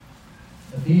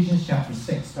Ephesians chapter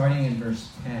 6, starting in verse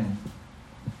 10,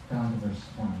 down to verse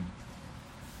 20.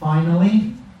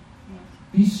 Finally,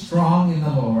 be strong in the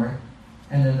Lord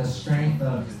and in the strength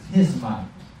of His might.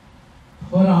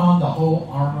 Put on the whole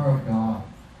armor of God,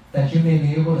 that you may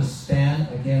be able to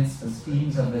stand against the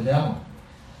schemes of the devil.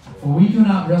 For we do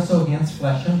not wrestle against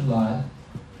flesh and blood,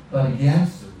 but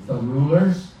against the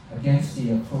rulers, against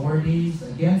the authorities,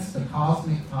 against the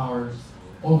cosmic powers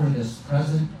over this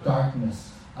present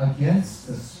darkness, against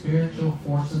the spiritual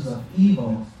forces of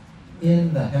evil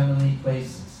in the heavenly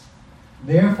places.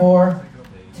 Therefore,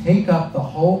 take up the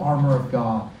whole armor of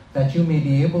God, that you may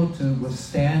be able to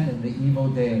withstand in the evil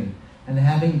day, and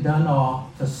having done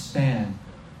all, to stand.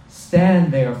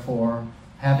 Stand therefore,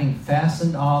 having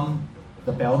fastened on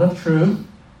the belt of truth,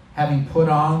 having put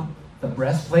on the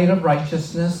breastplate of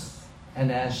righteousness,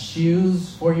 and as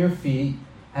shoes for your feet,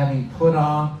 having put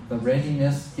on the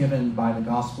readiness given by the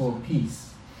gospel of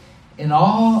peace. In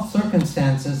all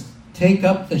circumstances, take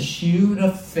up the shield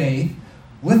of faith,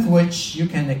 with which you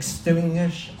can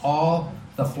extinguish all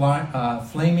the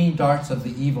flaming darts of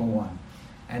the evil one,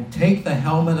 and take the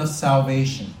helmet of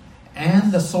salvation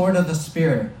and the sword of the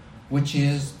Spirit, which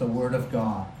is the Word of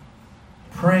God,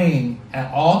 praying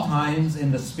at all times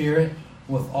in the Spirit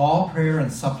with all prayer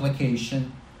and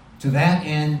supplication. To that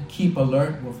end, keep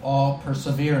alert with all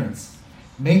perseverance,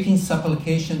 making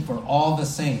supplication for all the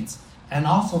saints, and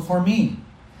also for me,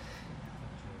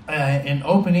 in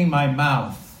opening my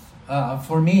mouth.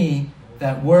 For me,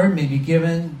 that word may be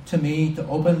given to me to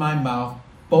open my mouth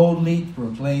boldly to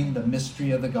proclaim the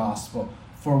mystery of the gospel,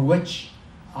 for which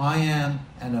I am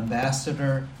an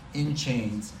ambassador in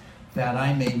chains, that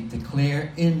I may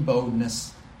declare in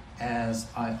boldness as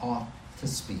I ought to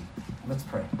speak. Let's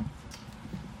pray.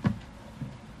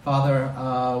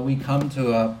 Father, we come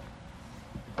to a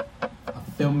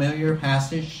familiar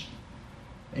passage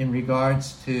in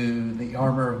regards to the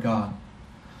armor of God.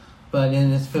 But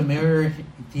in its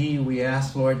familiarity, we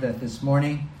ask, Lord, that this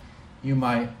morning you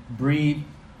might breathe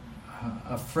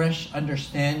a fresh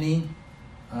understanding,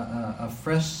 a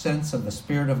fresh sense of the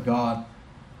Spirit of God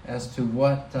as to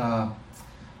what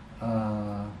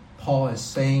Paul is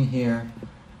saying here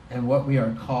and what we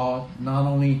are called not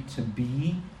only to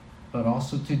be, but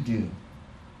also to do.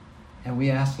 And we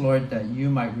ask, Lord, that you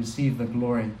might receive the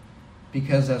glory,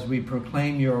 because as we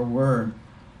proclaim your word,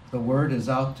 the word is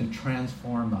out to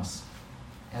transform us.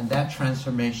 And that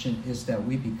transformation is that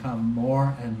we become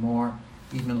more and more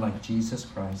even like Jesus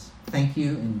Christ. Thank you.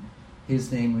 In his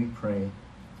name we pray.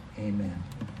 Amen.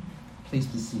 Please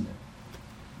be seated.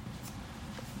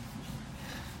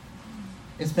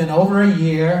 It's been over a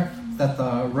year that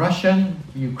the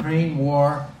Russian-Ukraine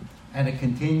war, and it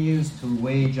continues to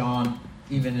wage on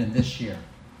even in this year.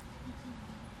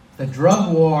 The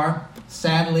drug war,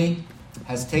 sadly,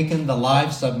 has taken the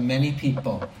lives of many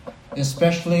people,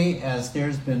 especially as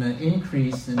there's been an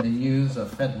increase in the use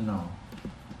of fentanyl.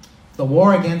 The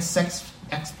war against sex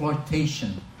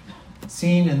exploitation,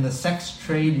 seen in the sex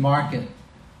trade market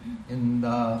in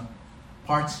the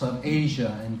parts of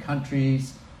Asia and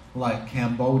countries like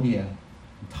Cambodia,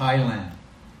 Thailand.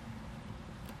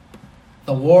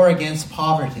 The war against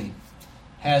poverty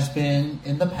has been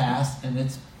in the past, and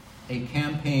it's a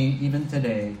campaign even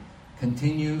today,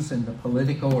 continues in the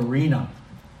political arena,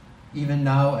 even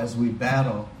now as we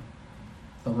battle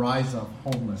the rise of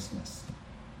homelessness.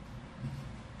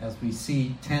 As we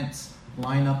see tents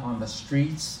line up on the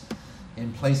streets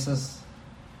in places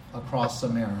across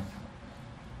America.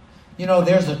 You know,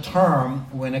 there's a term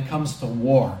when it comes to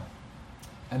war,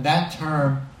 and that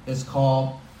term is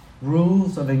called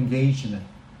rules of engagement,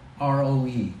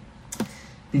 ROE.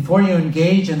 Before you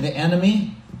engage in the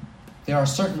enemy, there are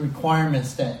certain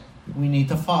requirements that we need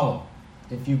to follow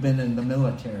if you've been in the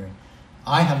military.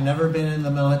 I have never been in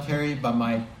the military, but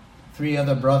my 3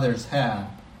 other brothers have.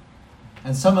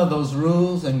 And some of those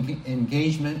rules and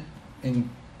engagement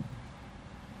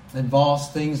involves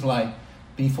things like,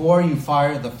 before you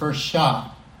fire the first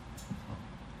shot,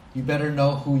 you better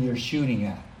know who you're shooting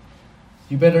at.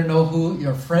 You better know who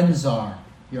your friends are,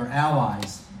 your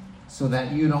allies, so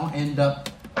that you don't end up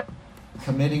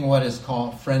committing what is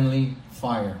called friendly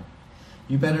fire.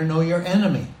 You better know your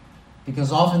enemy,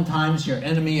 because oftentimes your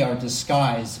enemy are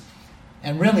disguised.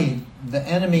 And really, the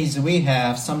enemies we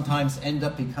have sometimes end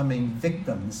up becoming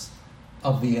victims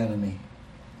of the enemy.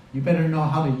 You better know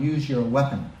how to use your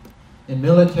weapon. In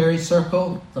military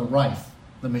circle, the rifle,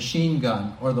 the machine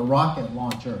gun, or the rocket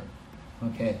launcher.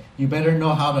 Okay, you better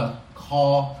know how to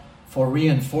call for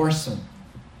reinforcement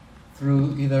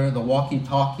through either the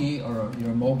walkie-talkie or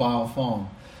your mobile phone.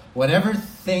 Whatever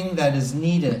thing that is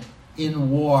needed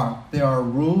in war, there are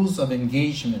rules of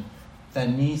engagement that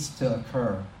needs to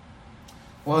occur?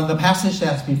 Well, in the passage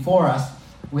that's before us,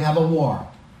 we have a war.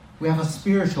 We have a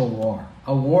spiritual war,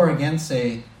 a war against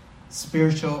a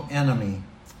spiritual enemy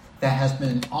that has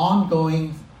been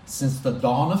ongoing since the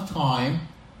dawn of time,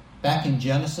 back in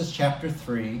Genesis chapter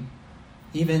 3,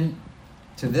 even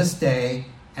to this day,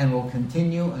 and will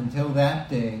continue until that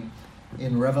day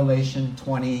in Revelation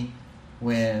 20,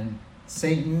 when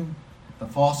Satan, the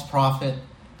false prophet,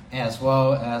 as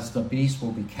well as the beast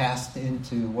will be cast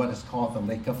into what is called the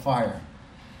lake of fire.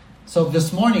 So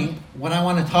this morning, what I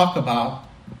want to talk about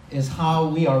is how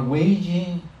we are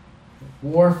waging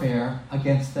warfare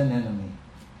against an enemy.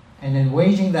 And in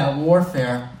waging that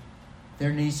warfare,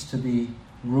 there needs to be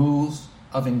rules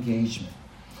of engagement.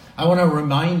 I want to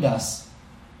remind us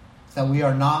that we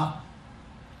are not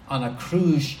on a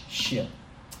cruise ship.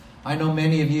 I know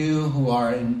many of you who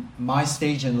are in my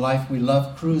stage in life, we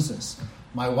love cruises.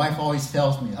 My wife always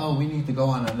tells me, we need to go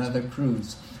on another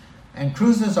cruise. And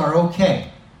cruises are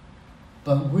okay.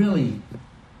 But really,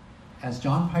 as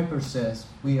John Piper says,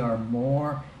 we are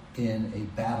more in a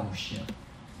battleship.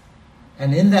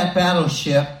 And in that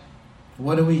battleship,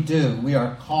 what do? We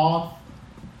are called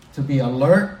to be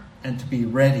alert and to be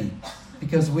ready,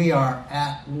 because we are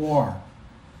at war.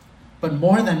 But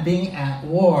more than being at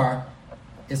war,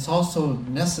 it's also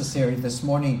necessary this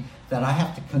morning that I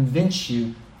have to convince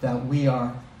you that we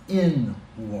are in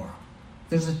war.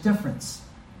 There's a difference.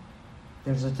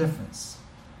 There's a difference.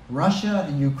 Russia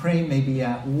and Ukraine may be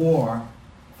at war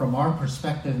from our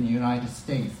perspective in the United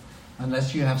States,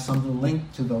 unless you have some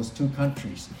link to those two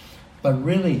countries. But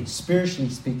really, spiritually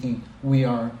speaking, we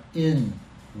are in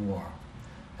war.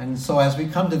 And so as we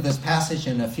come to this passage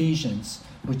in Ephesians,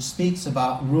 which speaks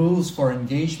about rules for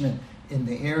engagement in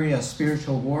the area of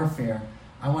spiritual warfare,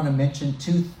 I want to mention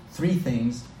three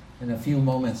things in a few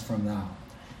moments from now.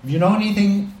 If you know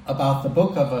anything about the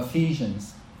book of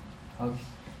Ephesians,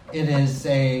 it is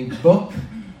a book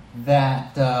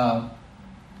that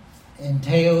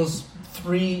entails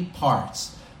three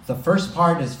parts. The first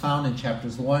part is found in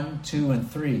chapters 1, 2, and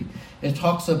 3. It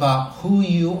talks about who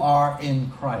you are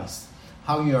in Christ,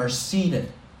 how you are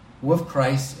seated with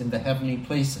Christ in the heavenly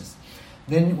places.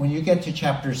 Then when you get to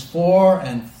chapters 4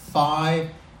 and 5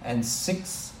 and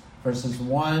 6, verses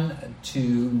 1 to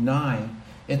 9,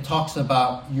 it talks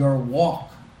about your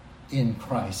walk in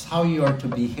Christ, how you are to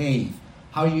behave,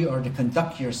 how you are to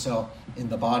conduct yourself in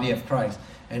the body of Christ.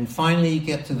 And finally, you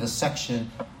get to the section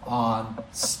on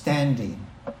standing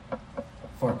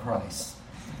for Christ.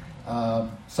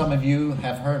 Some of you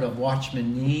have heard of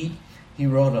Watchman Nee. He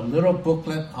wrote a little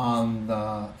booklet on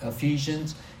the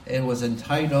Ephesians. It was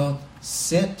entitled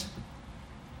Sit,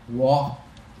 Walk,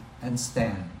 and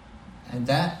Stand. And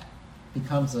that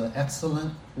becomes an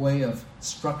excellent way of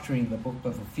structuring the book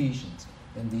of Ephesians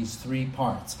in these three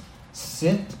parts.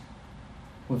 Sit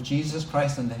with Jesus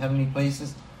Christ in the heavenly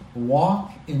places.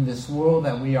 Walk in this world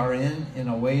that we are in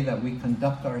a way that we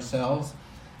conduct ourselves.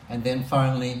 And then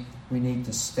finally, we need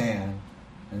to stand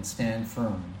and stand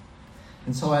firm.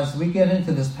 And so as we get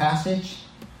into this passage,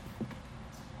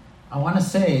 I want to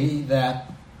say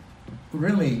that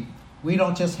really, we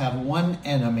don't just have one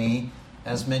enemy,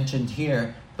 as mentioned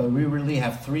here, but we really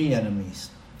have three enemies.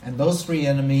 And those three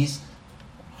enemies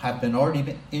have been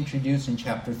already introduced in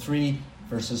chapter 3,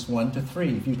 verses 1 to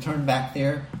 3. If you turn back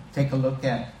there, take a look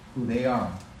at who they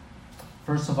are.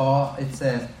 First of all, it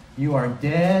says, you are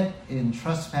dead in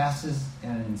trespasses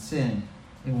and in sin,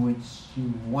 in which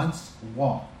you once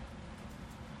walked,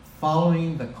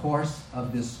 following the course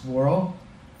of this world,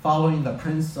 following the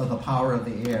prince of the power of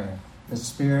the air, the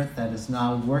spirit that is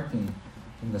now working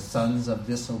in the sons of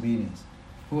disobedience.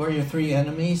 Who are your three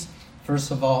enemies? First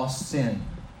of all, sin.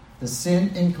 The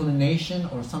sin inclination,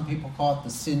 or some people call it the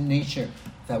sin nature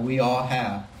that we all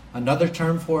have. Another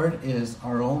term for it is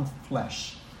our own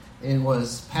flesh. It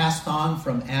was passed on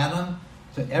from Adam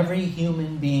to every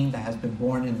human being that has been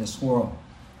born in this world.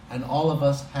 And all of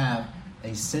us have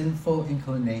a sinful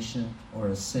inclination or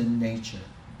a sin nature.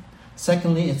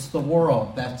 Secondly, it's the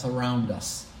world that's around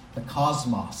us, the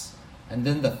cosmos. And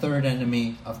then the third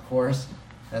enemy, of course,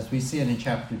 as we see it in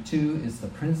chapter 2, is the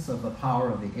prince of the power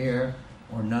of the air,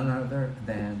 or none other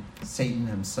than Satan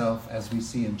himself, as we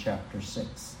see in chapter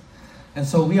 6. And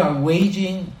so we are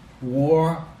waging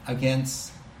war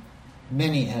against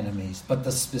many enemies, but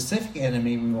the specific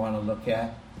enemy we want to look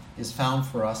at is found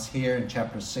for us here in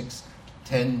chapter 6,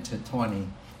 10 to 20.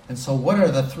 And so what are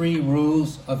the three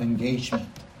rules of engagement?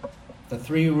 The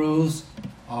three rules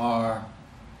are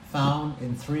found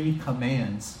in three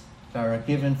commands that are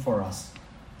given for us.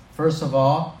 First of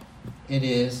all, it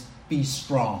is be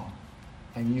strong.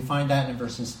 And you find that in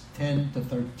verses 10 to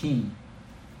 13.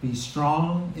 Be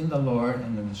strong in the Lord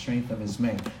and in the strength of his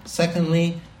might.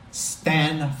 Secondly,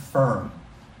 stand firm.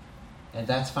 And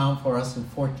that's found for us in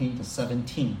 14 to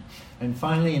 17. And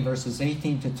finally, in verses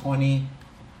 18 to 20,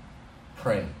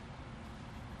 pray.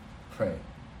 Pray.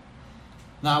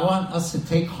 Now, I want us to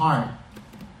take heart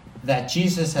that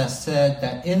Jesus has said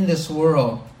that in this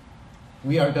world,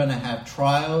 we are going to have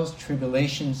trials,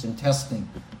 tribulations, and testing.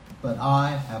 But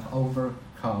I have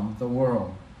overcome the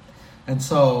world. And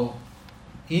so,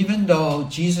 even though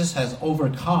Jesus has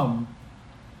overcome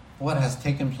what has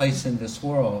taken place in this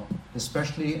world,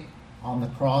 especially on the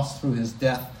cross through his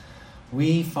death,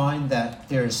 we find that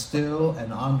there is still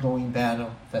an ongoing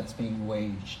battle that's being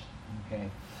waged. Okay,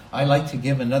 I like to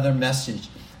give another message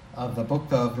of the book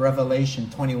of Revelation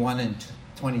 21 and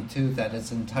 22 that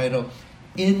is entitled,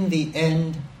 "In the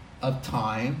End of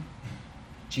Time,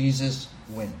 Jesus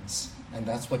Wins." And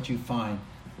that's what you find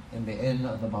in the end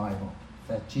of the Bible,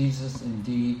 that Jesus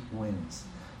indeed wins.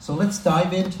 So let's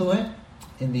dive into it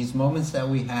in these moments that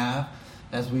we have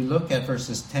as we look at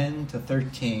verses 10 to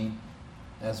 13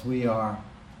 as we are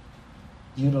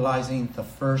utilizing the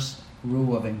first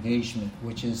rule of engagement,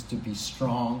 which is to be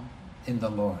strong in the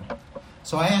Lord.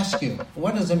 So I ask you,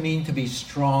 what does it mean to be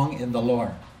strong in the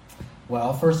Lord?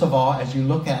 Well, first of all, as you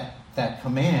look at that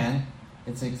command,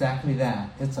 it's exactly that.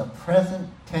 It's a present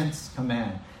tense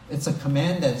command. It's a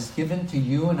command that is given to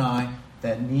you and I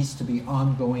that needs to be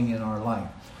ongoing in our life.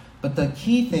 But the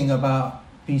key thing about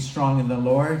be strong in the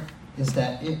Lord is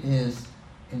that it is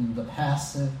in the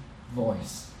passive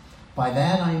voice. By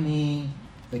that I mean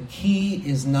the key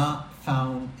is not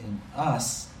found in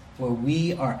us, where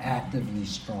we are actively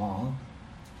strong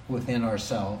within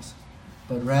ourselves,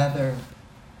 but rather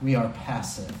we are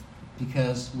passive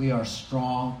because we are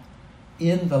strong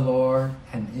in the Lord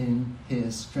and in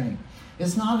his strength.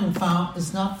 It's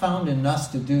not found in us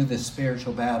to do this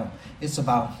spiritual battle. It's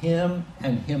about him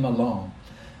and him alone.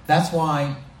 That's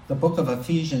why the book of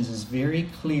Ephesians is very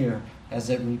clear as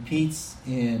it repeats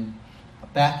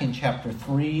back in chapter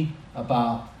 3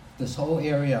 about this whole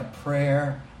area of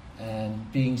prayer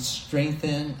and being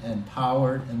strengthened,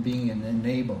 empowered, and being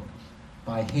enabled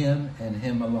by him and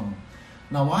him alone.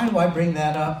 Now, why do I bring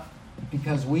that up?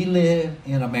 Because we live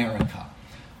in America.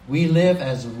 We live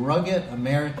as rugged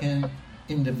American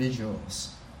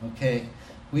individuals, okay?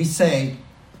 We say,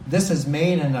 this is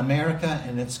made in America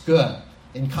and it's good,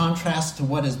 in contrast to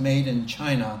what is made in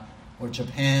China or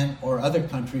Japan or other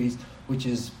countries, which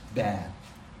is bad.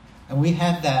 And we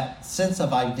have that sense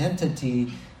of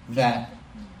identity that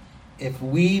if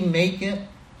we make it,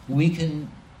 we can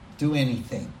do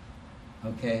anything,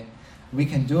 okay? We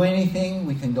can do anything,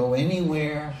 we can go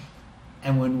anywhere,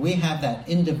 and when we have that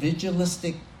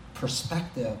individualistic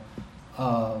perspective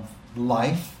of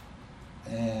life,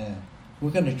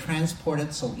 we're going to transport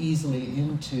it so easily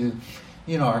into,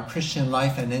 our Christian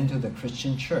life and into the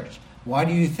Christian church. Why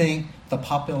do you think the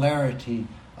popularity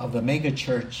of the mega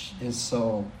church is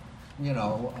so,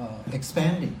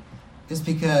 expanding? It's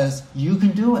because you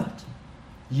can do it.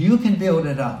 You can build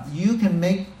it up. You can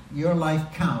make your life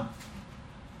count.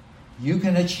 You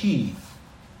can achieve.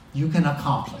 You can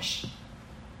accomplish.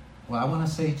 Well, I want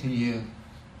to say to you,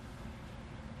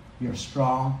 you're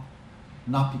strong,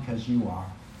 not because you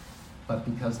are, but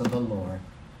because of the Lord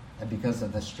and because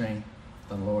of the strength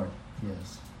the Lord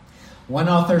is. One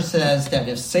author says that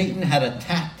if Satan had a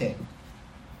tactic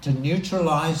to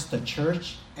neutralize the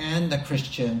church and the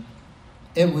Christian,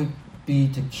 it would be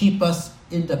to keep us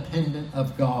independent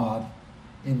of God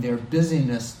in their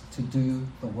busyness to do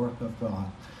the work of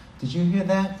God. Did you hear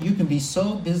that? You can be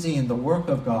so busy in the work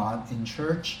of God in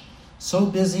church, so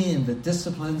busy in the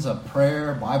disciplines of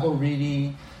prayer, Bible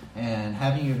reading, and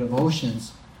having your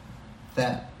devotions,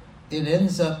 that it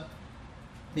ends up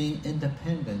being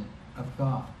independent of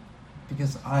God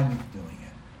because I'm doing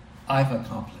it. I've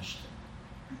accomplished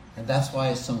it. And that's why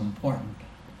it's so important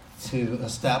to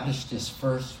establish this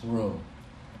first rule.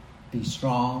 Be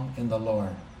strong in the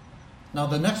Lord. Now,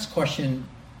 the next question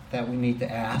that we need to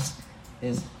ask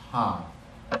is how?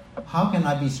 How can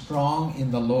I be strong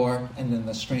in the Lord and in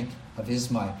the strength of his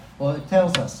might? Well, it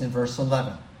tells us in verse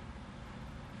 11.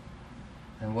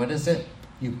 And what is it?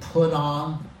 You put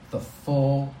on the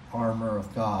full armor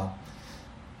of God.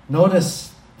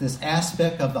 Notice this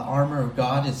aspect of the armor of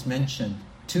God is mentioned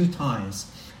 2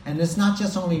 times. And it's not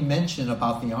just only mentioned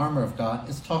about the armor of God,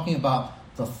 it's talking about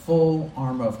the full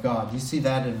armor of God. You see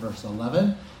that in verse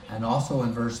 11 and also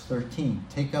in verse 13.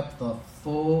 Take up the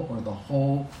full or the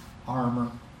whole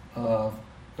armor of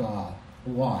God.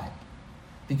 Why?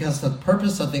 Because the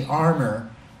purpose of the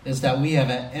armor is that we have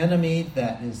an enemy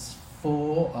that is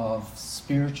full of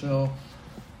spiritual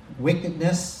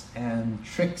wickedness and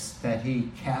tricks that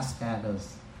he casts at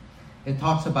us. It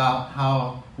talks about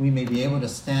how we may be able to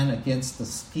stand against the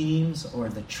schemes or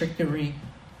the trickery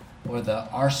or the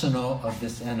arsenal of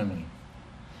this enemy.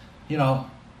 You know,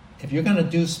 if you're going to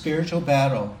do spiritual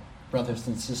battle, brothers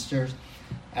and sisters,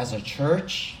 as a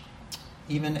church,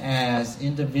 even as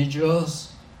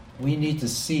individuals, we need to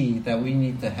see that we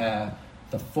need to have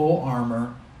the full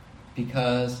armor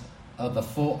because of the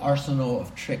full arsenal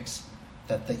of tricks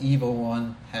that the evil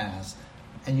one has.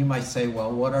 And you might say,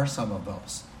 well, what are some of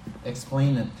those?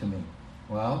 Explain it to me.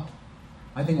 Well,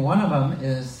 I think one of them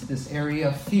is this area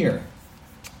of fear.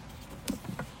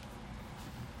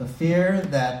 The fear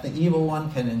that the evil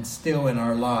one can instill in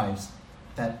our lives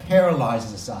that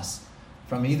paralyzes us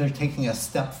from either taking a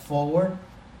step forward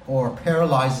or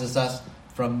paralyzes us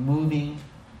from moving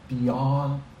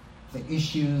beyond the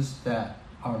issues that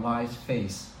our lives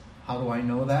face. How do I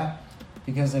know that?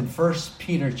 Because in 1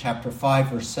 Peter chapter 5,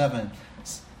 verse 7,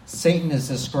 Satan is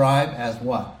described as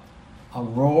what? A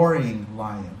roaring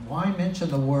lion. Why mention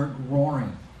the word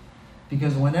roaring?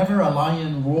 Because whenever a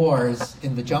lion roars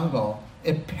in the jungle,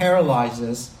 it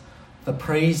paralyzes the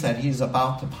prey that he's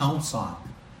about to pounce on.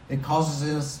 It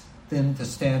causes them to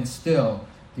stand still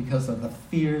because of the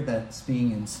fear that's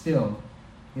being instilled,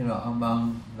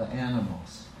 among the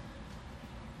animals.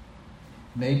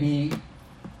 Maybe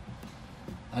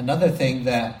another thing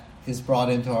that is brought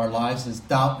into our lives is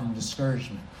doubt and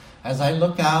discouragement. As I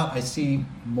look out, I see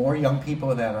more young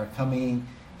people that are coming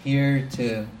here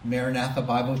to Maranatha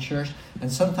Bible Church,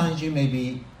 and sometimes you may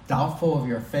be doubtful of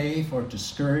your faith or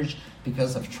discouraged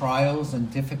because of trials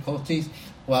and difficulties.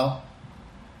 Well,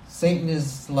 Satan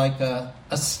is like a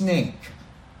snake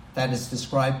that is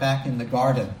described back in the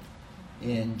garden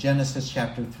in Genesis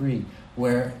chapter 3,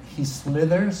 where he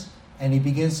slithers and he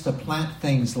begins to plant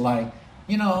things like,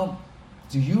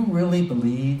 do you really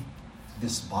believe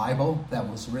this Bible that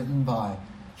was written by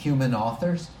human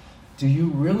authors? Do you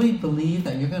really believe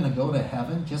that you're going to go to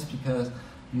heaven just because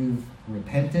you've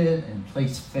repented and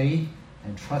placed faith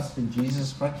and trust in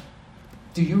Jesus Christ?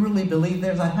 Do you really believe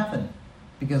there's a heaven?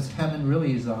 Because heaven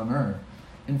really is on earth.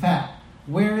 In fact,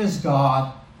 where is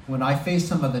God when I face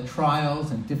some of the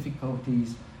trials and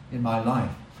difficulties in my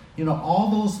life? All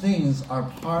those things are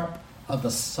part of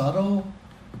the subtle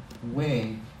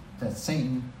way that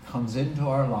Satan comes into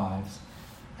our lives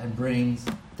and brings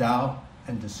doubt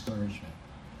and discouragement.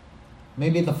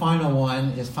 Maybe the final one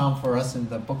is found for us in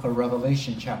the book of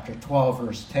Revelation, chapter 12,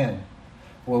 verse 10,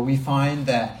 where we find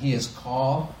that he is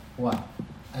called, what?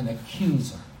 An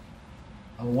accuser,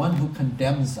 a one who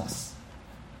condemns us,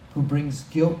 who brings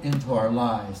guilt into our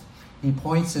lives. He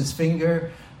points his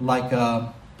finger like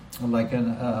an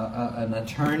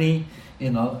attorney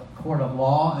in a court of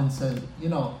law and says,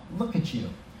 look at you.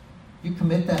 You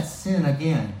commit that sin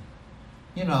again.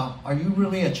 Are you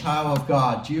really a child of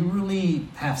God? Do you really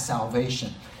have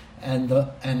salvation? And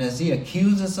as he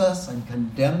accuses us and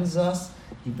condemns us,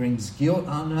 he brings guilt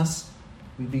on us,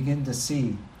 we begin to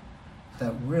see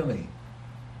that really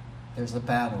there's a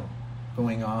battle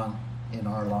going on in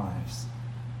our lives.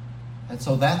 And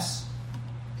so that's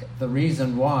the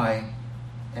reason why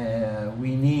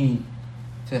we need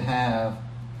to have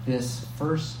this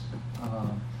first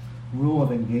rule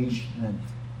of engagement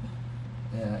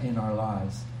in our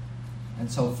lives.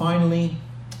 And so finally,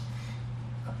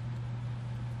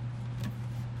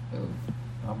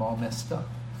 I'm all messed up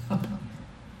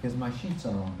because my sheets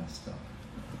are all messed up.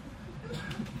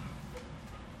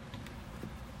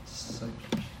 So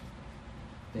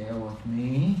bear with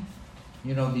me.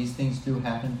 These things do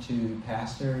happen to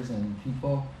pastors and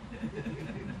people,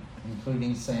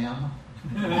 including Sam.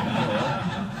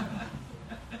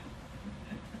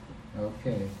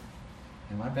 Okay.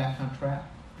 Am I back on track?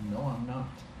 No, I'm not.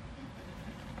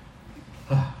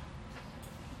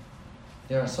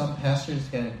 There are some pastors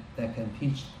that can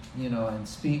teach, and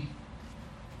speak,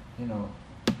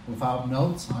 without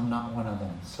notes. I'm not one of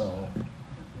them. So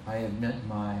I admit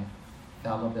my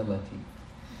fallibility.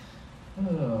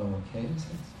 Okay.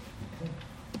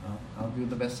 I'll do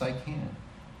the best I can.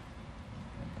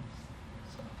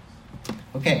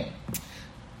 Okay.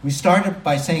 We started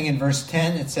by saying in verse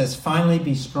 10, it says, finally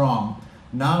be strong.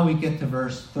 Now we get to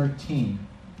verse 13,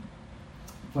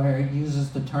 where it uses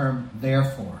the term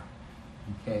therefore.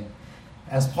 Okay.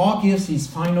 As Paul gives these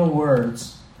final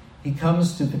words, he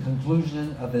comes to the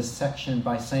conclusion of this section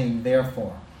by saying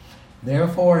therefore.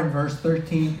 Therefore, in verse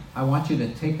 13, I want you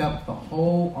to take up the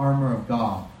whole armor of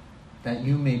God, that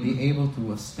you may be able to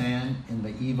withstand in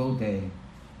the evil day,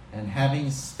 and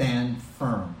having stand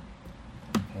firm.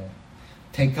 Okay.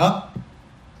 Take up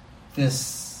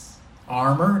this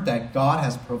armor that God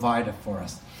has provided for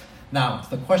us. Now,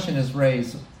 the question is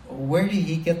raised, where did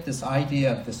he get this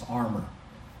idea of this armor?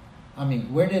 I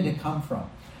mean, where did it come from?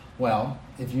 Well,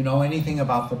 if you know anything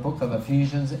about the book of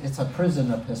Ephesians, it's a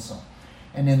prison epistle.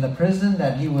 And in the prison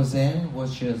that he was in,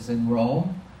 which is in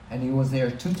Rome, and he was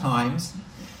there 2 times,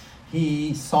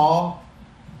 he saw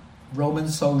Roman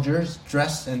soldiers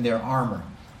dressed in their armor,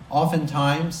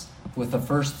 oftentimes with the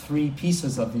first 3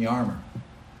 pieces of the armor.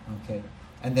 Okay,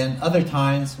 and then other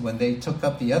times when they took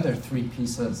up the other 3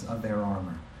 pieces of their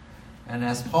armor. And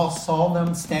as Paul saw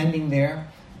them standing there,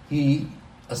 he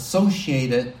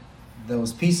associated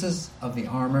those pieces of the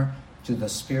armor to the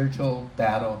spiritual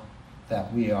battle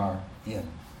that we are in.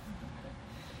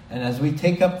 And as we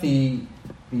take up these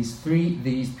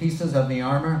pieces of the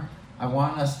armor, I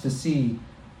want us to see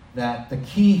that the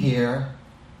key here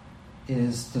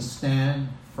is to stand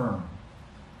firm.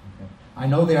 Okay. I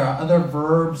know there are other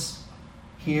verbs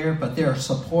here, but they're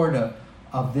supportive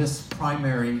of this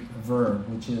primary verb,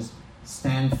 which is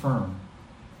stand firm.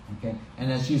 Okay,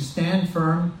 and as you stand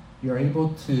firm, you're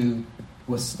able to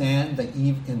withstand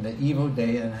in the evil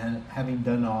day, and having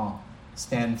done all,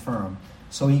 stand firm.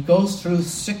 So he goes through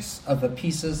 6 of the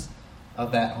pieces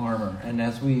of that armor, and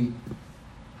as we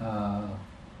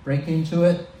break into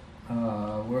it,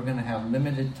 we're going to have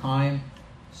limited time,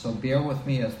 so bear with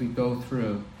me as we go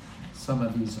through some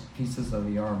of these pieces of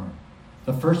the armor.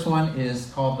 The first one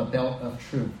is called the belt of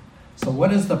truth. So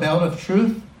what is the belt of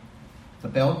truth? The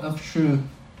belt of truth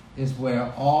is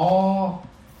where all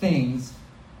things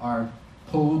are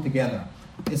pulled together.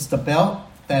 It's the belt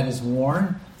that is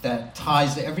worn that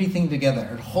ties everything together.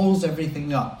 It holds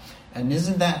everything up. And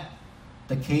isn't that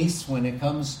the case when it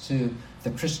comes to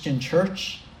the Christian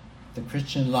church, the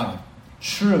Christian life?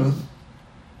 Truth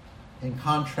in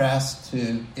contrast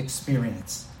to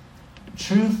experience.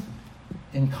 Truth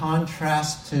in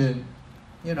contrast to,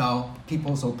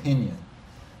 people's opinion.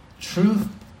 Truth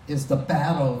is the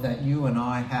battle that you and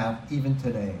I have even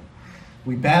today.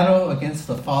 We battle against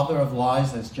the father of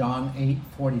lies, as John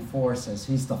 8:44 says.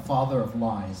 He's the father of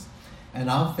lies. And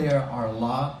out there are a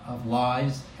lot of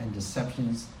lies and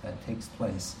deceptions that takes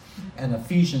place. And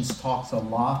Ephesians talks a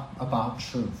lot about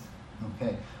truth.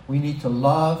 Okay, we need to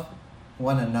love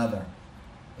one another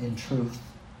in truth.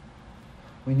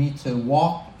 We need to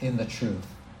walk in the truth.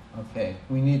 Okay,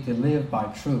 we need to live by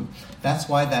truth. That's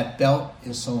why that belt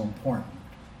is so important.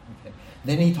 Okay.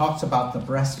 Then he talks about the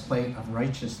breastplate of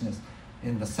righteousness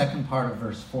in the second part of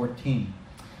verse 14,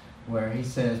 where he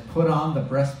says, put on the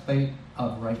breastplate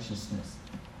of righteousness.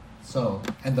 So,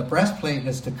 and the breastplate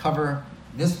is to cover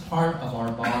this part of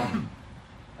our body,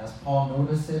 as Paul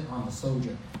noticed it on the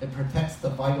soldier. It protects the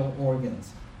vital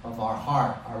organs of our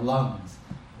heart, our lungs,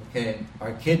 okay,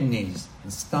 our kidneys,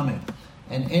 the stomach.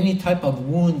 And any type of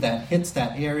wound that hits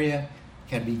that area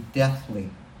can be deathly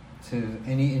to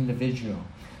any individual.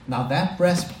 Now that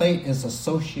breastplate is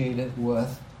associated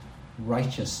with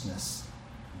righteousness.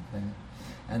 Okay?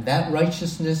 And that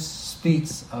righteousness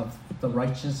speaks of the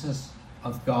righteousness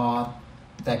of God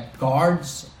that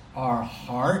guards our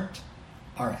heart,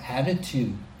 our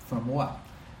attitude from what?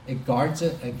 It guards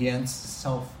it against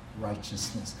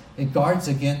self-righteousness. It guards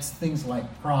against things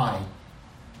like pride,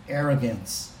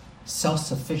 arrogance,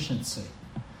 self-sufficiency.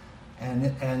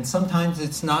 And sometimes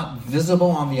it's not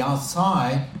visible on the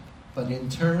outside, but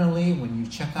internally, when you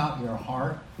check out your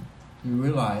heart, you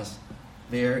realize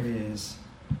there is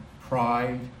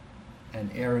pride and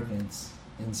arrogance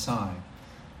inside.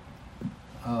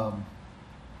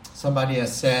 Somebody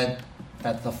has said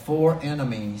that the 4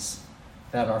 enemies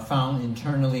that are found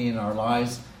internally in our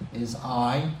lives is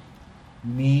I,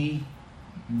 me,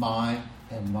 my,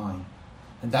 and mine.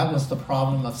 And that was the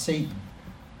problem of Satan,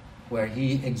 where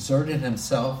he exerted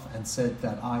himself and said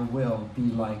that I will be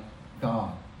like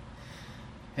God.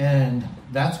 And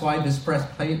that's why this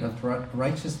breastplate of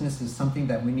righteousness is something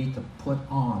that we need to put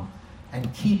on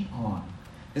and keep on.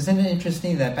 Isn't it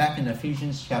interesting that back in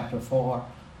Ephesians chapter 4,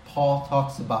 Paul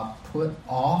talks about put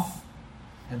off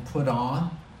and put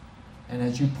on? And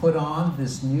as you put on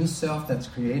this new self that's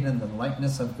created in the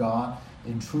likeness of God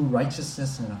in true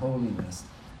righteousness and holiness,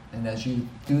 and as you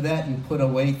do that, you put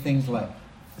away things like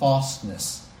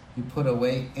falseness, you put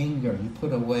away anger, you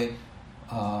put away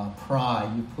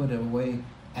pride, you put away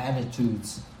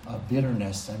attitudes of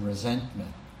bitterness and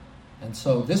resentment. And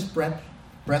so this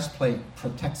breastplate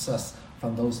protects us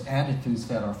from those attitudes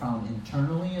that are found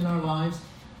internally in our lives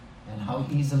and how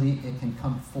easily it can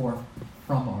come forth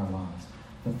from our lives.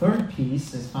 The third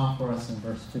piece is found for us in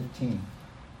verse 15.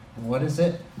 And what is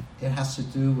it? It has to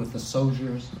do with the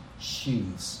soldier's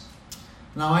shoes.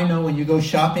 Now I know when you go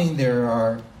shopping, there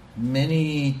are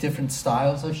many different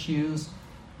styles of shoes,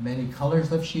 many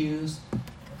colors of shoes.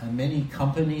 many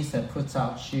companies that puts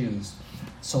out shoes.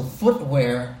 So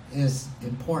footwear is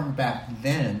important back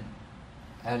then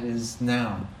as it is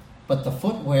now. But the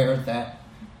footwear that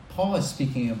Paul is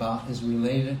speaking about is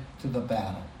related to the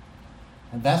battle.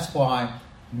 And that's why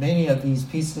many of these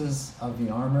pieces of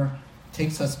the armor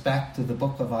takes us back to the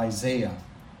book of Isaiah,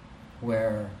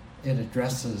 where it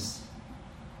addresses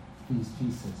these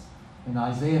pieces. In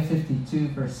Isaiah 52,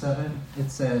 verse 7,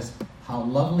 it says, "How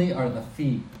lovely are the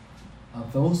feet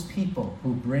of those people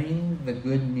who bring the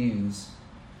good news."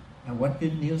 And what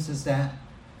good news is that?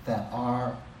 That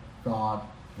our God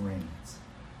reigns.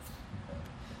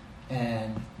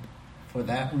 And for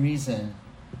that reason,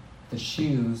 the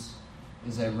shoes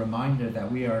is a reminder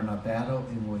that we are in a battle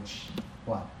in which,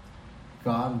 what?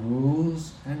 God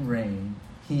rules and reigns.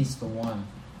 He's the one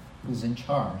who's in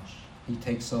charge. He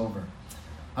takes over.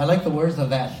 I like the words of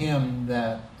that hymn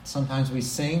that sometimes we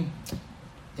sing.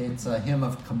 It's a hymn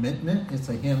of commitment. It's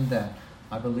a hymn that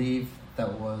I believe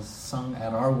that was sung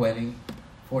at our wedding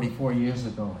 44 years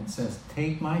ago. It says,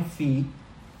 "Take my feet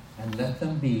and let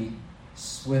them be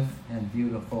swift and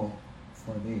beautiful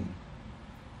for thee."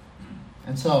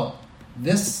 And so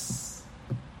this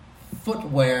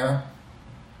footwear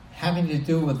having to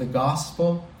do with the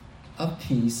gospel of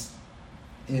peace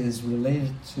is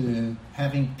related to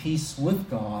having peace with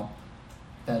God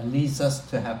that leads us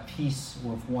to have peace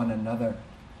with one another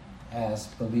as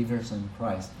believers in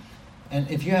Christ. And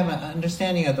if you have an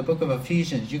understanding of the book of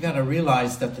Ephesians, you got to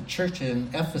realize that the church in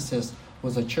Ephesus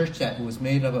was a church that was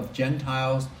made up of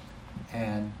Gentiles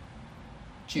and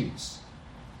Jews.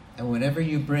 And whenever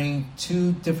you bring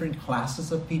two different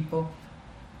classes of people,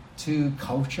 two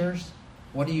cultures,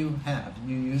 what do you have?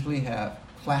 You usually have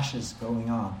clashes going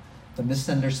on. The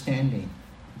misunderstanding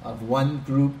of one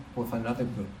group with another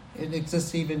group. It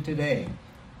exists even today,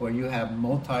 where you have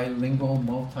multilingual,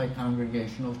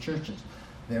 multi-congregational churches.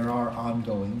 There are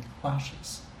ongoing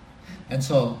clashes. And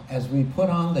so, as we put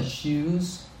on the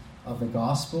shoes of the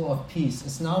gospel of peace,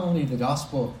 it's not only the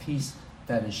gospel of peace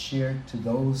that is shared to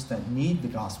those that need the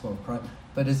gospel of Christ,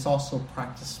 but it's also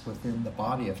practiced within the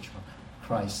body of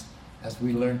Christ as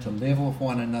we learn to live with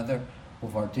one another,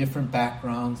 with our different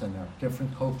backgrounds and our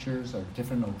different cultures, our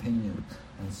different opinions,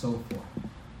 and so forth.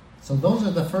 So those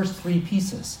are the first three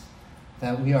pieces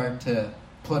that we are to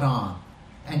put on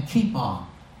and keep on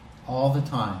all the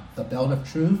time. The belt of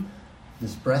truth,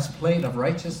 this breastplate of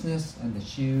righteousness, and the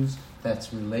shoes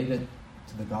that's related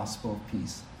to the gospel of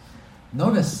peace.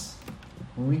 Notice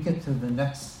when we get to the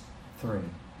next three,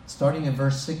 starting in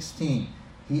verse 16,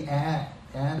 he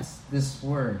adds this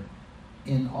word,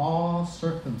 "in all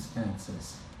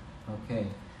circumstances." Okay.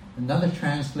 Another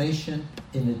translation,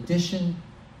 "in addition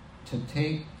to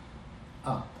take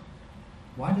up."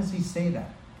 Why does he say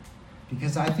that?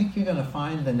 Because I think you're going to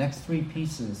find the next three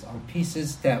pieces are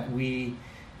pieces that we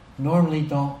normally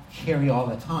don't carry all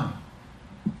the time.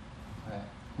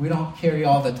 We don't carry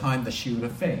all the time the shield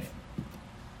of faith.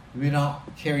 We don't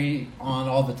carry on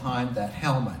all the time that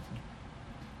helmet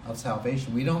of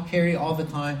salvation. We don't carry all the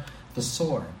time the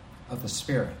sword of the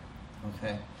Spirit.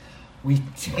 Okay? We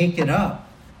take it up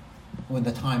when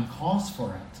the time calls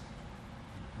for it.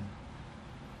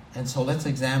 And so let's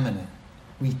examine it.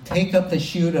 We take up the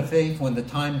shield of faith when the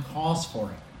time calls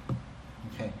for it.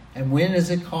 Okay. And when is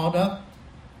it called up?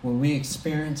 When we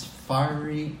experience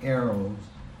fiery arrows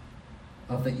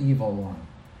of the evil one.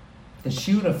 The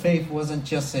shield of faith wasn't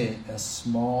just a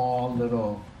small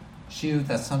little shield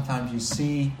that sometimes you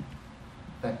see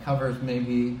that covers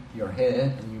maybe your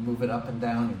head and you move it up and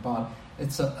down your body.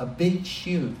 It's a big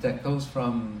shield that goes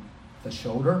from the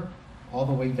shoulder all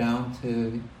the way down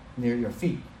to near your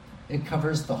feet. It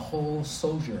covers the whole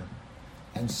soldier.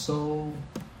 And so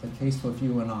the case with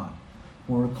you and I.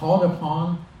 When we're called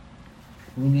upon,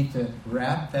 we need to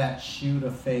grab that shield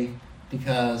of faith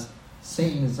because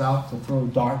Satan is out to throw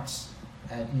darts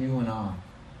at you and I.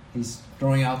 He's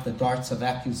throwing out the darts of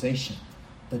accusation,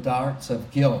 the darts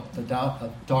of guilt, the doubt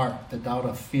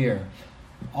of fear.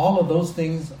 All of those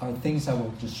things are things that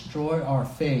will destroy our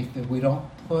faith if we don't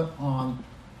put on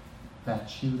that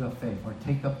shield of faith or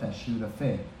take up that shield of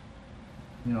faith.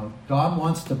 You know, God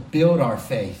wants to build our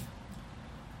faith.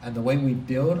 And the way we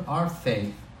build our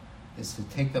faith is to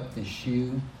take up the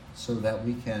shield so that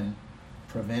we can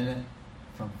prevent it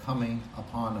from coming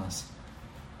upon us.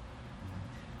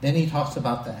 Then he talks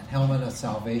about that helmet of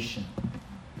salvation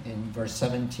in verse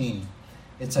 17.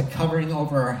 It's a covering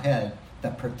over our head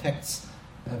that protects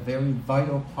a very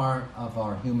vital part of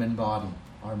our human body,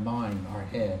 our mind, our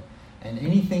head. And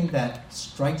anything that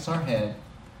strikes our head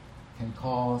can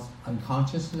cause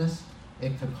unconsciousness.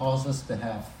 It could cause us to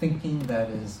have thinking that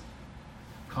is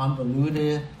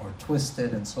convoluted or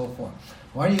twisted and so forth.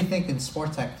 Why do you think in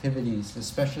sports activities,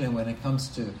 especially when it comes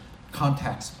to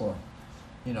contact sport,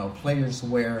 players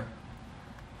wear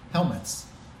helmets,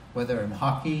 whether in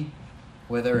hockey,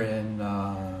 whether in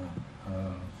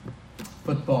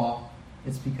football?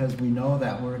 It's because we know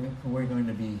that we're going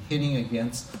to be hitting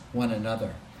against one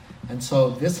another. And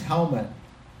so this helmet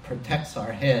protects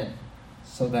our head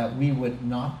so that we would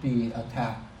not be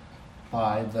attacked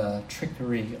by the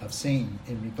trickery of Satan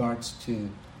in regards to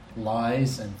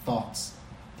lies and thoughts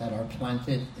that are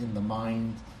planted in the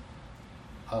mind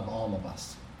of all of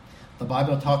us. The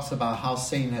Bible talks about how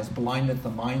Satan has blinded the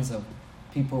minds of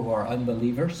people who are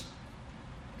unbelievers.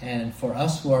 And for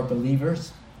us who are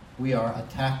believers, we are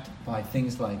attacked by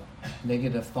things like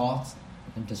negative thoughts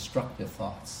and destructive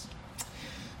thoughts.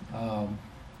 One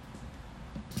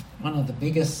of the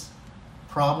biggest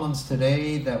problems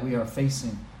today that we are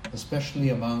facing, especially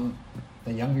among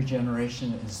the younger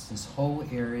generation, is this whole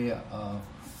area of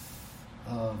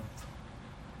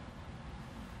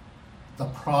the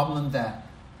problem that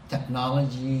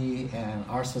technology and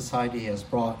our society has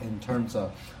brought in terms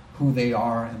of who they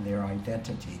are and their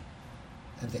identity.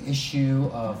 And the issue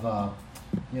of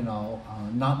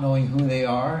not knowing who they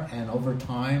are, and over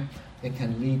time it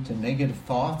can lead to negative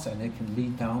thoughts, and it can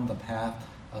lead down the path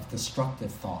of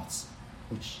destructive thoughts,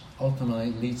 which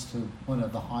ultimately leads to one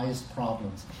of the highest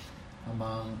problems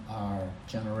among our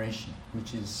generation,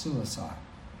 which is suicide,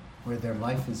 where their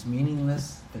life is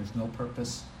meaningless, there's no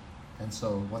purpose, and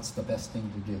so what's the best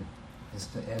thing to do is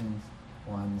to end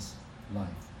one's life.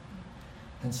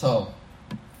 And so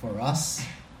for us,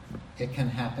 it can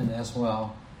happen as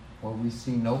well, where we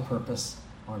see no purpose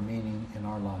or meaning in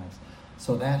our lives.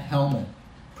 So that helmet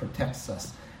protects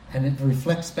us, and it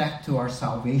reflects back to our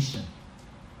salvation,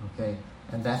 okay?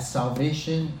 And that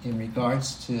salvation in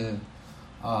regards to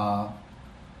the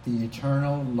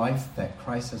eternal life that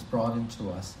Christ has brought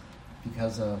into us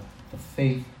because of the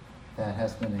faith that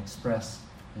has been expressed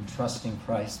in trusting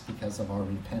Christ because of our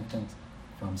repentance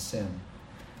from sin.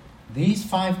 These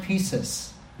 5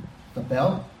 pieces, the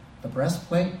belt, the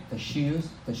breastplate, the shoes,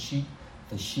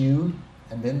 the shield,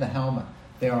 and then the helmet,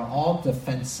 they are all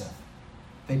defensive.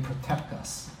 They protect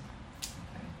us.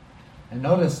 Okay. And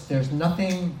notice there's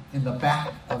nothing in the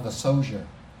back of the soldier.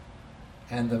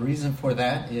 And the reason for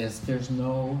that is there's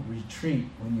no retreat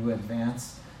when you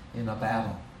advance in a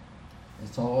battle.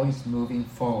 It's always moving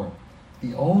forward.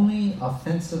 The only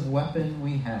offensive weapon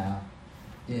we have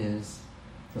is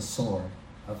the sword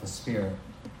of the Spirit.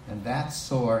 And that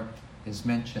sword is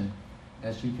mentioned,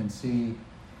 as you can see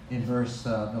in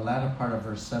the latter part of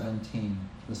verse 17,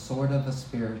 the sword of the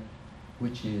Spirit,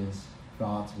 which is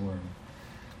God's Word.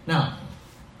 Now,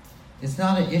 it's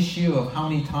not an issue of how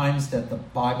many times that the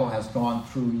Bible has gone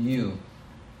through you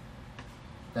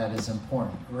that is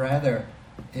important. Rather,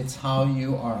 it's how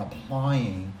you are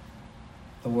applying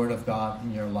the Word of God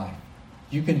in your life.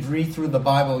 You can read through the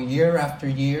Bible year after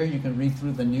year. You can read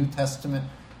through the New Testament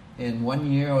in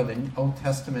 1 year or the Old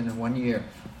Testament in 1 year.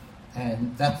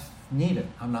 And that's needed.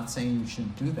 I'm not saying you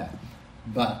shouldn't do that.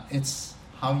 But it's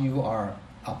how you are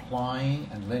applying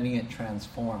and letting it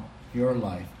transform your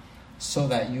life so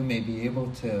that you may be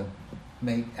able to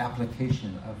make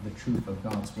application of the truth of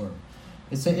God's Word.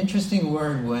 It's an interesting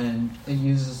word when it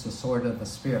uses the sword of the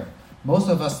Spirit. Most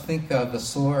of us think of the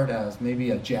sword as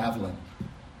maybe a javelin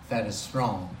that is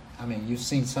strong. I mean, you've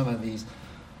seen some of these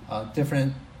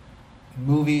different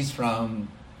movies from,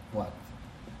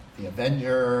 The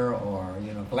Avenger or,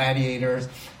 Gladiators,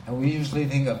 and we usually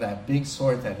think of that big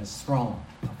sword that is strong.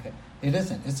 Okay, it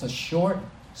isn't. It's a short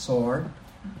sword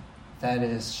that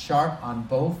is sharp on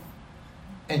both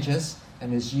edges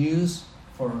and is used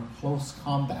for close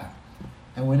combat.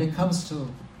 And when it comes to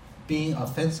being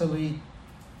offensively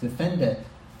defended,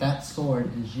 that sword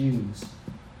is used,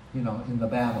 in the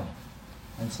battle.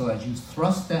 And so as you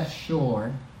thrust that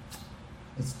sword,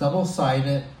 it's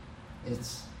double-sided,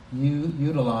 it's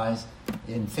utilized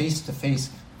in face-to-face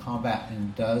combat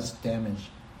and does damage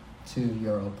to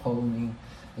your opponent.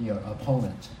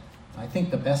 I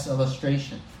think the best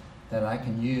illustration that I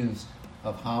can use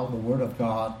of how the Word of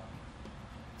God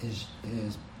is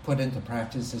put into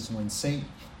practice is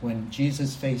when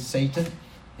Jesus faced Satan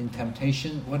in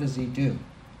temptation. What does he do?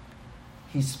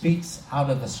 He speaks out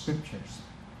of the Scriptures.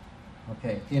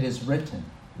 Okay, it is written.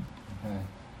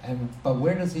 Okay, but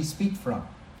where does he speak from?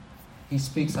 He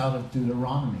speaks out of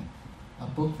Deuteronomy, a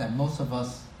book that most of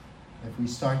us, if we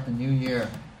start the new year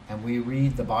and we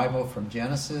read the Bible from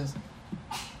Genesis,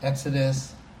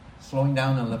 Exodus, slowing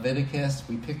down in Leviticus,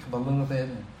 we pick up a little bit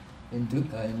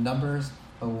in Numbers,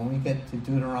 but when we get to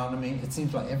Deuteronomy, it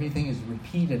seems like everything is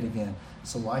repeated again.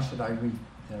 So why should I read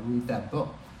read that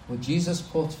book. Well, Jesus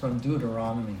quotes from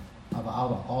Deuteronomy out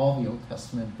of all the Old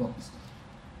Testament books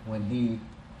when he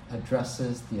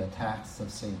addresses the attacks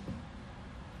of Satan.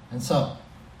 And so,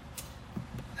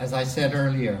 as I said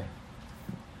earlier,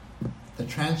 the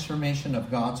transformation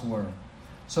of God's Word.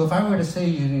 So if I were to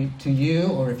say to you,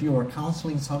 or if you were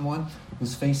counseling someone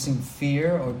who's facing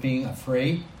fear or being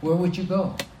afraid, where would you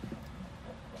go?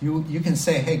 You can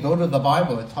say, hey, go to the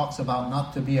Bible. It talks about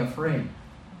not to be afraid.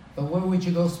 But where would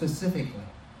you go specifically?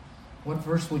 What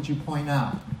verse would you point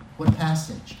out? What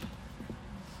passage?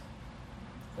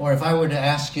 Or if I were to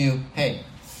ask you, hey,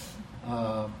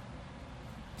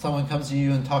 someone comes to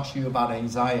you and talks to you about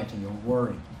anxiety or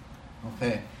worry.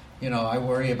 Okay, I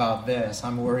worry about this.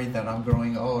 I'm worried that I'm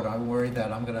growing old. I'm worried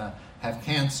that I'm going to have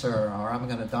cancer, or I'm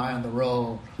going to die on the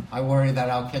road. I worry that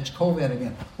I'll catch COVID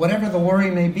again. Whatever the worry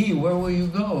may be, where will you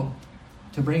go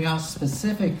to bring out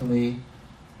specifically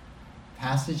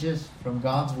passages from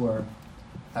God's Word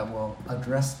that will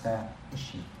address that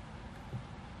issue?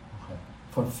 Okay.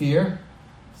 For fear,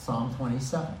 Psalm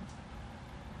 27.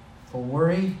 For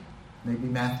worry, maybe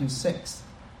Matthew 6.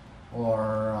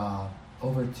 Or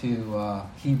over to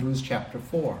Hebrews chapter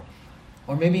 4.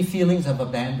 Or maybe feelings of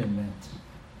abandonment.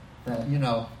 That, you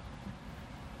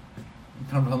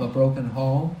come from a broken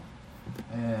home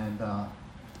and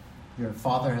your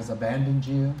father has abandoned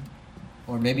you.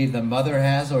 Or maybe the mother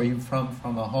has, or you from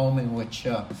a home in which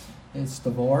it's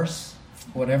divorce.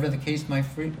 Whatever the case might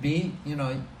be,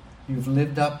 you've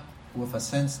lived up with a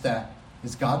sense that,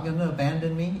 is God going to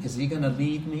abandon me? Is he going to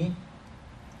leave me?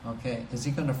 Okay, is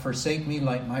he going to forsake me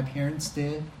like my parents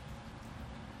did?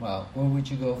 Well, where would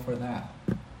you go for that?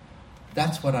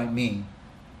 That's what I mean.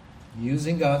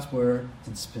 Using God's Word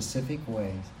in specific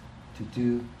ways to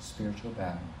do spiritual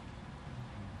battle.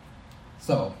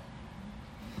 So,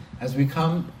 as we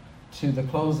come to the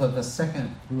close of the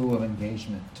second rule of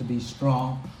engagement, to be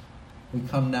strong, we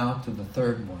come now to the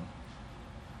third one.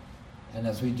 And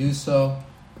as we do so,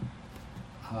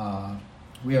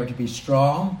 we are to be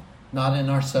strong, not in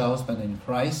ourselves, but in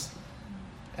Christ.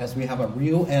 As we have a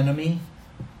real enemy,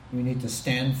 we need to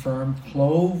stand firm,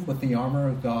 clothed with the armor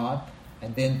of God.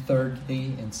 And then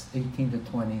thirdly, in 18 to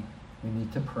 20, we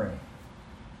need to pray.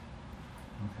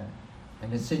 Okay.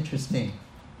 And it's interesting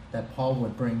that Paul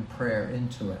would bring prayer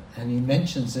into it. And he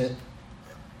mentions it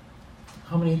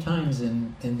how many times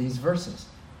in these verses?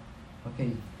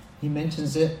 Okay, he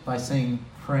mentions it by saying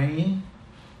praying,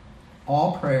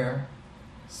 all prayer,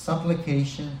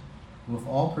 supplication, with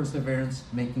all perseverance,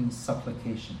 making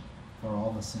supplication for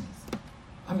all the saints.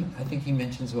 I think he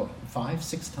mentions 5,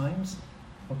 6 times?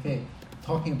 Okay,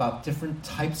 talking about different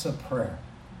types of prayer.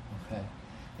 Okay,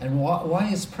 and why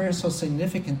is prayer so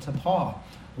significant to Paul?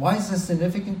 Why is it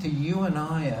significant to you and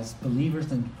I as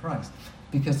believers in Christ?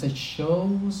 Because it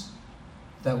shows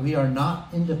that we are not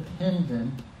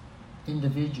independent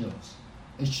individuals.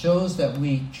 It shows that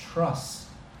we trust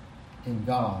in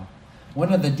God.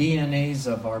 One of the DNAs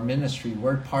of our ministry,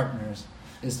 Word Partners,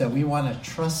 is that we want to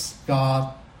trust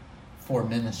God for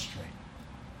ministry.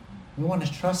 We want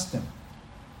to trust Him,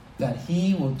 that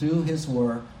He will do His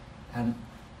work, and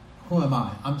who am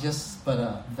I? I'm just but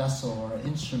a vessel or an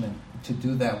instrument to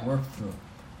do that work through.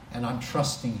 And I'm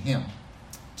trusting Him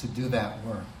to do that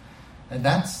work. And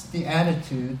that's the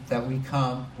attitude that we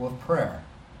come with prayer.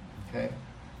 Okay?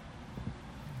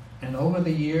 And over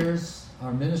the years,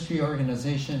 our ministry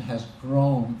organization has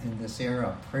grown in this era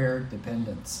of prayer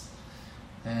dependence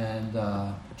and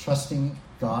trusting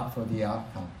God for the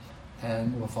outcome.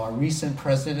 And with our recent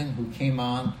president who came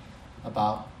on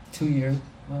about a year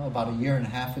and a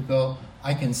half ago,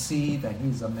 I can see that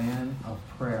he's a man of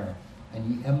prayer, and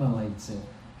he emulates it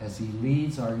as he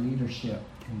leads our leadership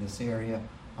in this area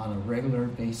on a regular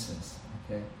basis.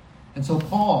 Okay, and so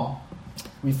Paul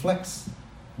reflects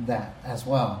that as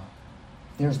well.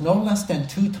 There's no less than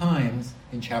 2 times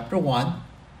in chapter 1,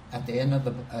 at the end of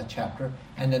the chapter,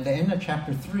 and at the end of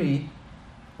chapter 3,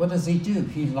 what does he do?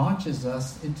 He launches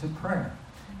us into prayer.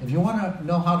 If you want to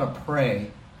know how to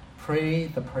pray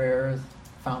the prayers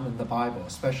found in the Bible,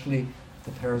 especially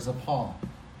the prayers of Paul,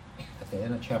 at the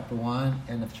end of chapter 1,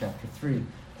 end of chapter 3.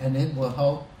 And it will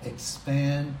help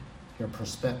expand your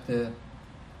perspective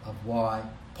of why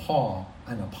Paul,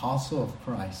 an apostle of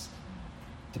Christ,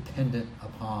 depended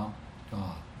upon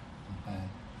God. Okay?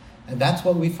 And that's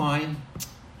what we find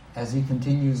as he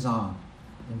continues on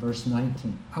in verse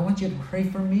 19. I want you to pray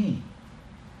for me.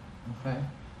 Okay?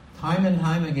 Time and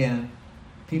time again,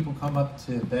 people come up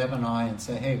to Bev and I and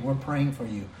say, hey, we're praying for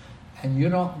you. And you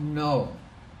don't know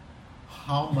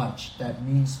how much that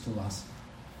means to us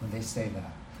when they say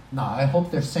that. Now, I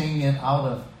hope they're saying it out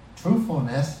of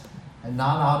truthfulness And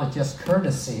not out of just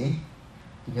courtesy,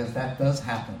 because that does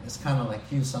happen. It's kind of like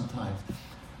you sometimes.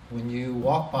 When you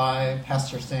walk by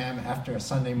Pastor Sam after a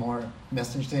Sunday morning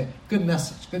message, say, good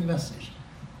message, good message.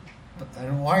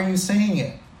 And why are you saying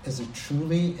it? Is it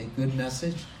truly a good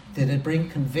message? Did it bring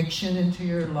conviction into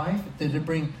your life? Did it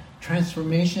bring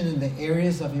transformation in the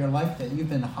areas of your life that you've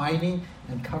been hiding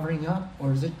and covering up?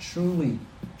 Or is it truly,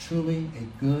 truly a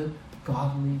good,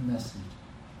 godly message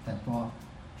that brought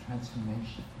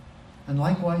transformation? And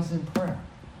likewise in prayer.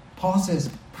 Paul says,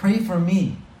 pray for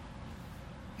me.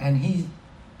 And he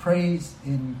prays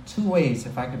in two ways,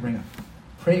 if I could bring it.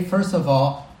 Pray, first of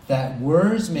all, that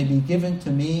words may be given to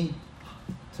me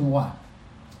to what?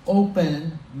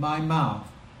 Open my mouth.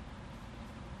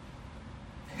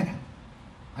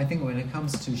 I think when it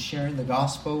comes to sharing the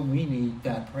gospel, we need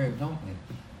that prayer, don't we?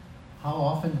 How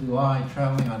often do I,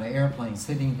 traveling on an airplane,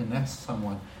 sitting next to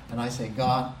someone, and I say,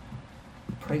 God,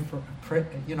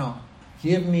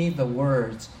 give me the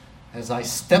words as I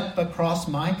step across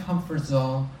my comfort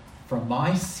zone from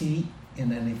my seat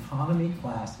in an economy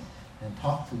class and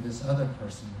talk to this other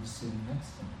person who's sitting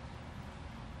next to me.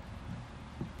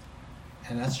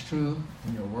 And that's true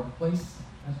in your workplace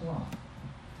as well.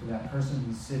 To that person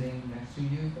who's sitting next to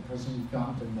you, the person you've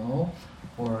gotten to know,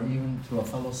 or even to a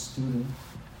fellow student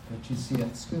that you see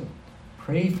at school.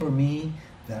 Pray for me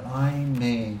that I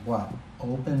may, what?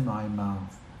 Open my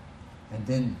mouth. And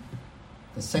then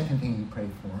the second thing you pray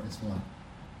for is what?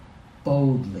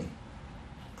 Boldly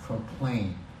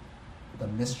proclaim the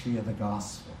mystery of the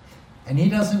gospel. And he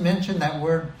doesn't mention that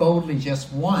word boldly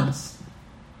just once.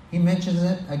 He mentions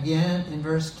it again in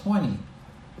verse 20.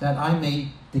 That I may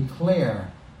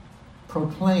declare,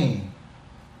 proclaim,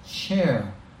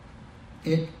 share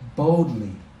it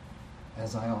boldly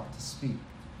as I ought to speak.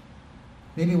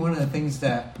 Maybe one of the things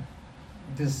that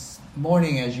this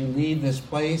morning as you leave this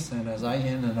place and as I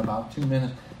end in about 2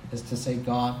 minutes is to say,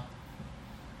 God,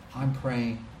 I'm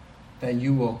praying that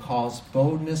you will cause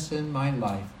boldness in my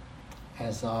life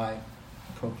as I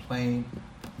proclaim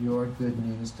your good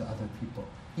news to other people.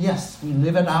 Yes, we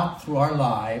live it out through our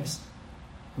lives.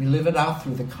 We live it out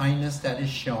through the kindness that is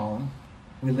shown.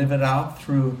 We live it out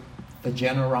through the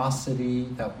generosity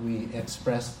that we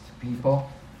express to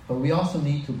people. But we also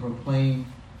need to proclaim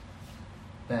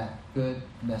that good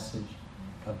message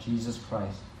of Jesus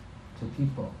Christ to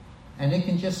people. And it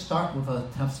can just start with a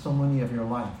testimony of your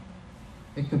life.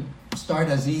 It could start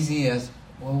as easy as,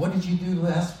 well, what did you do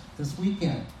this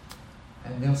weekend?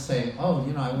 And they'll say, oh,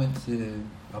 I went to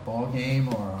a ball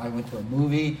game or I went to a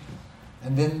movie.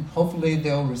 And then hopefully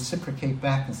they'll reciprocate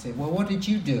back and say, well, what did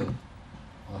you do?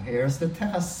 Well, here's the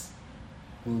test.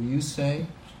 Will you say,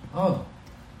 oh,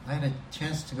 I had a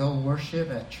chance to go worship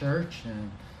at church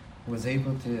and was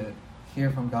able to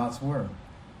hear from God's word.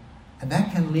 And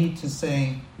that can lead to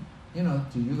saying, do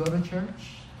you go to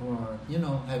church? Or,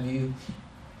 have you,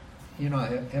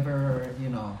 ever,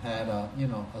 had a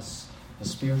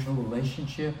spiritual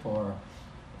relationship or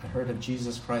heard of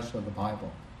Jesus Christ or the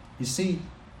Bible? You see,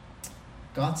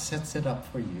 God sets it up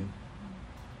for you.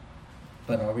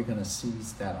 But are we going to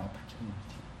seize that opportunity?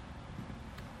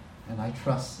 And I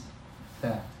trust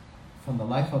that from the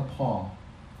life of Paul,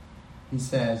 he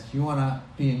says, you want to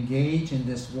be engaged in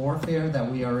this warfare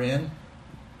that we are in,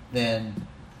 then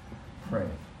pray.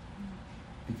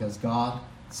 Because God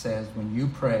says when you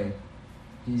pray,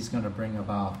 he's going to bring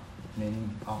about many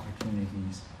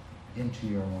opportunities into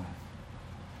your life.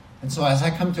 And so as I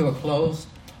come to a close,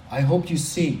 I hope you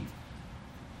see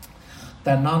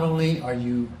that not only are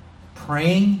you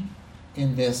praying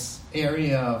in this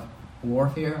area of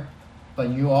warfare, but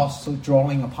you also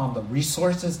drawing upon the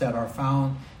resources that are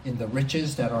found in the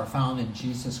riches that are found in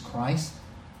Jesus Christ,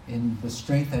 in the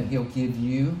strength that he'll give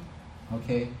you,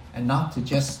 okay? And not to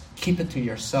just keep it to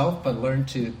yourself, but learn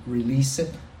to release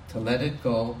it, to let it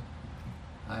go,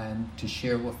 and to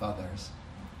share with others.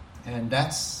 And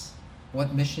that's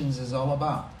what missions is all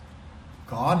about.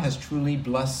 God has truly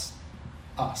blessed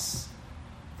us,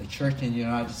 the church in the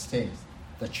United States,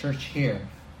 the church here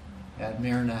at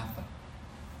Maranatha.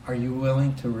 Are you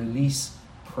willing to release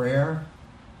prayer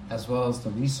as well as the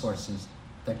resources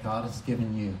that God has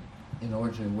given you in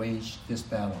order to wage this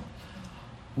battle?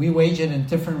 We wage it in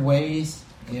different ways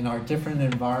in our different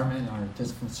environment, our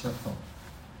different circle.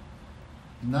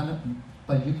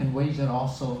 But you can wage it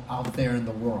also out there in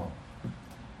the world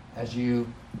as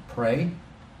you pray,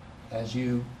 as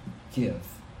you give,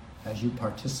 as you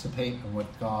participate in what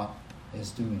God is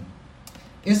doing.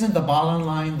 Isn't the bottom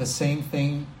line the same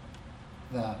thing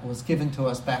that was given to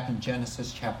us back in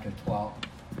Genesis chapter 12?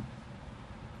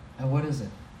 And what is it?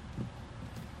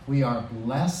 We are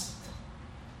blessed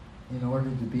in order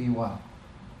to be what?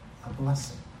 a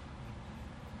blessing.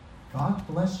 God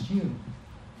blessed you,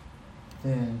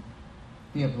 then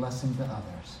be a blessing to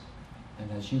others.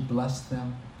 And as you bless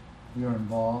them, you're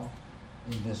involved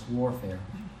in this warfare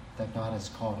that God has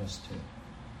called us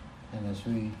to. And as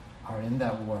we are in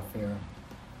that warfare,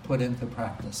 put into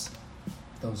practice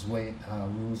those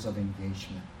rules of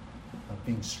engagement, of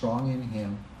being strong in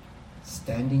Him,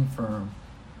 standing firm,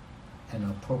 and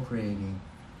appropriating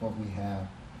what we have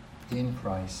in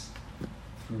Christ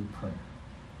through prayer.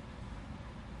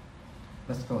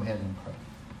 Let's go ahead and pray.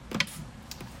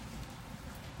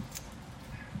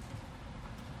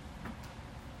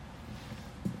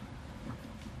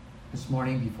 This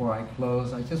morning, before I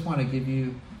close, I just want to give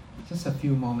you just a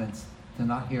few moments to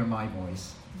not hear my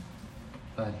voice,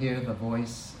 but hear the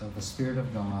voice of the Spirit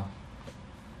of God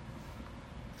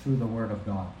through the Word of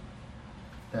God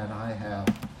that I have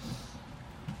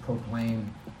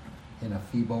proclaimed in a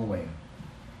feeble way.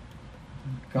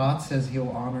 God says He'll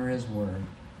honor His word.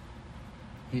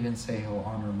 He didn't say He'll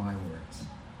honor my words,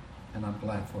 and I'm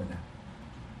glad for that.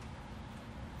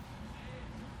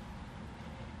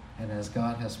 And as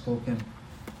God has spoken,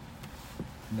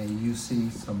 may you see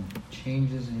some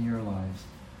changes in your lives,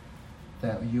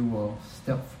 that you will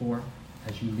step forth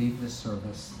as you leave this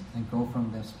service and go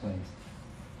from this place,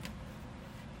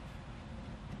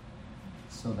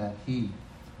 so that He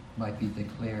might be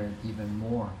declared even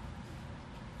more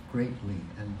greatly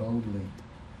and boldly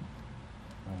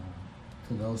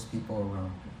to those people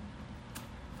around you.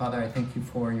 Father, I thank you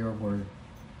for your word.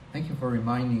 Thank you for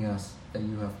reminding us that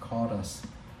you have called us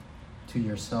to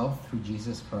yourself through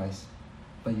Jesus Christ,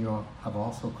 but you have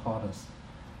also called us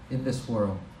in this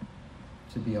world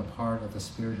to be a part of the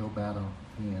spiritual battle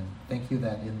in the end. Thank you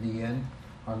that in the end,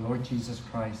 our Lord Jesus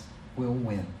Christ will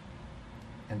win.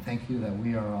 And thank you that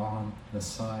we are on the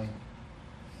side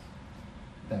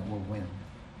that will win.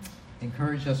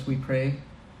 Encourage us, we pray.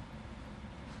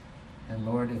 And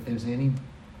Lord, if there's any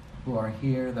who are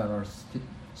here that are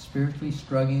spiritually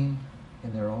struggling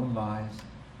in their own lives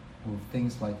with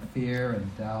things like fear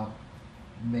and doubt,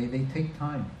 may they take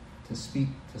time to speak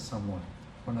to someone,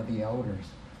 one of the elders,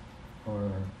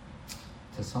 or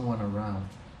to someone around,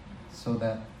 so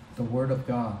that the Word of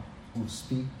God will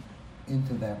speak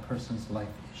into that person's life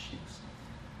issues.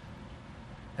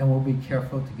 And we'll be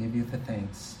careful to give you the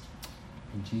thanks.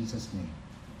 In Jesus' name,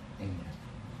 amen.